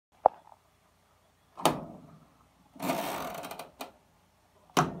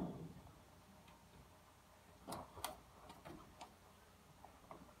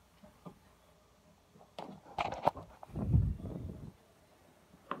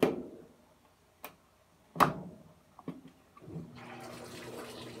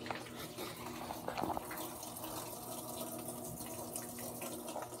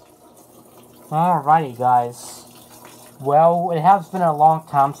Alrighty, guys. Well, it has been a long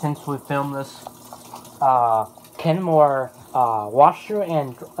time since we filmed this Kenmore washer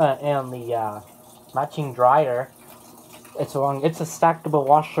and the matching dryer. It's a stackable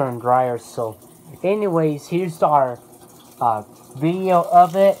washer and dryer. So, anyways, here's our video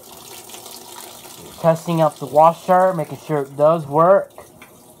of it. Testing out the washer, making sure it does work.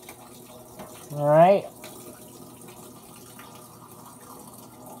 Alright.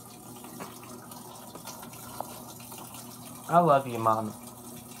 I love you, Mom.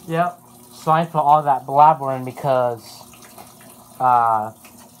 Yep. Sorry for all that blabbering because,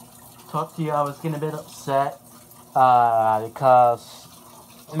 talked to you, I was getting a bit upset, because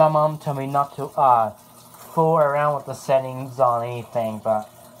my mom told me not to, fool around with the settings on anything, but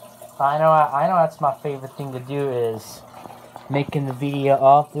I know that's my favorite thing to do is making the video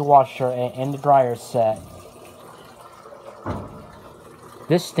of the washer and the dryer set.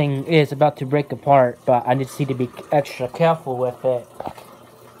 This thing is about to break apart, but I just need to be extra careful with it.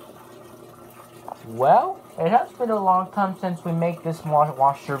 Well, it has been a long time since we make this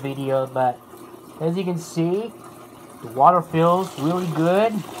washer video, but as you can see, the water feels really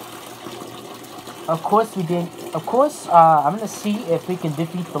good. Of course, I'm gonna see if we can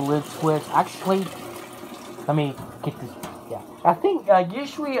defeat the lid switch. Actually, let me get this. Yeah, I think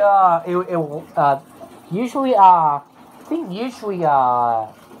usually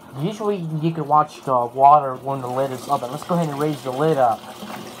you can watch the water when the lid is up. But let's go ahead and raise the lid up.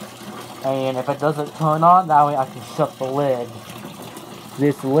 And if it doesn't turn on, that way I can shut the lid.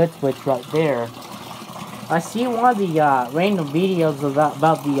 This lid switch right there. I see one of the random videos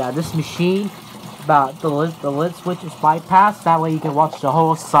about this machine, about the lid switch is bypassed. That way you can watch the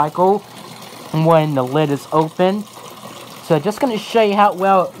whole cycle when the lid is open. So just going to show you how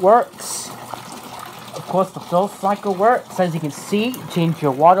well it works. Of course, the fill cycle works. As you can see, change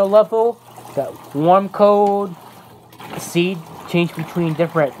your water level, the warm code, see, change between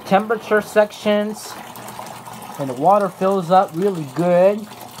different temperature sections, and the water fills up really good.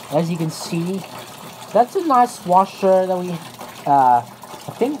 As you can see, that's a nice washer that we, I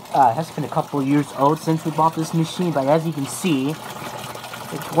think it has been a couple years old since we bought this machine, but as you can see,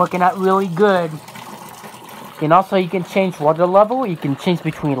 it's working out really good. And also you can change water level. You can change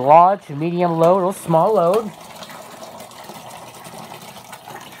between large, medium load, or small load.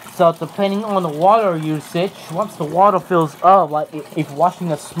 So depending on the water usage, once the water fills up, like if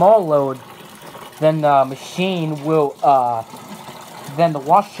washing a small load, then the machine will, then the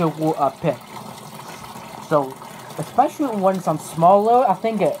washer will pick. So especially when it's on small load, I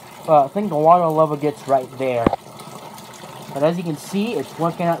think the water level gets right there. But as you can see, it's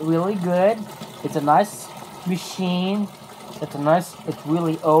working out really good. It's a nice machine. It's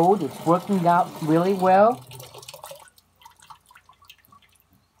really old. It's working out really well.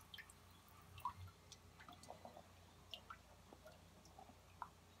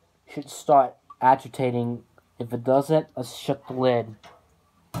 Should start agitating. If it doesn't, let's shut the lid.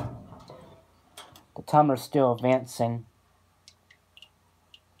 The timer's still advancing.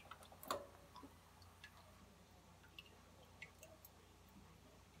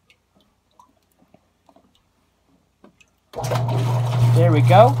 There we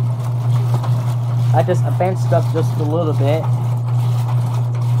go. I just advanced up just a little bit.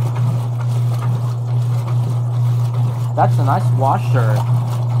 That's a nice washer.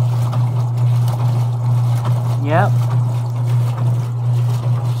 Yep.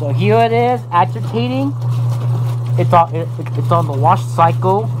 So here it is, agitating. It's on the wash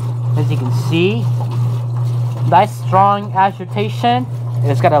cycle, as you can see. Nice strong agitation.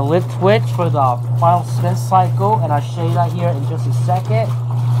 It's got a lid switch for the final spin cycle, and I'll show you that here in just a second.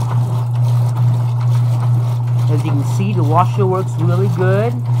 As you can see, the washer works really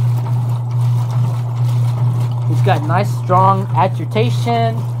good. It's got nice strong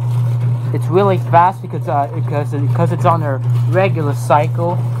agitation. It's really fast because it's on a regular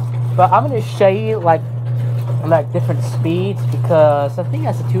cycle. But I'm gonna show you like different speeds because I think it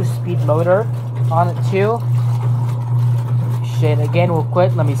has a 2-speed motor on it too. It again real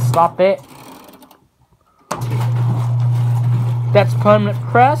quick. Let me stop it. That's permanent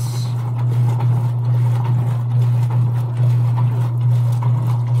press.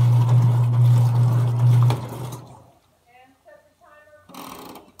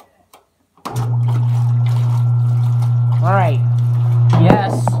 All right.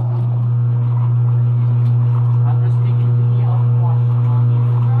 Yes. I'm just making a video of the washer.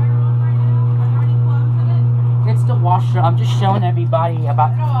 It's the washer. I'm just showing everybody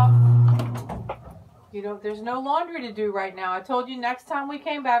about. You don't. There's no laundry to do right now. I told you next time we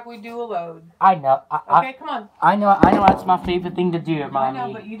came back, we'd do a load. I know. Okay, come on. I know. That's my favorite thing to do, Mommy. I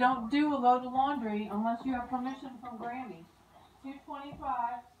know, but you don't do a load of laundry unless you have permission from Granny. $2.25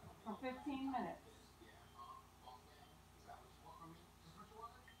 for 15 minutes.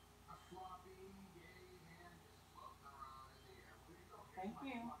 Thank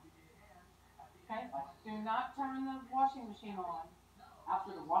you. Okay, do not turn the washing machine on.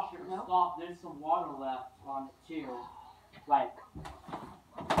 After the washer stopped, there's some water left on it too. Like,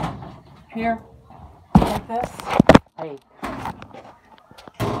 here, take this. Hey.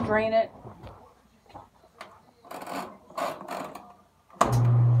 Drain it.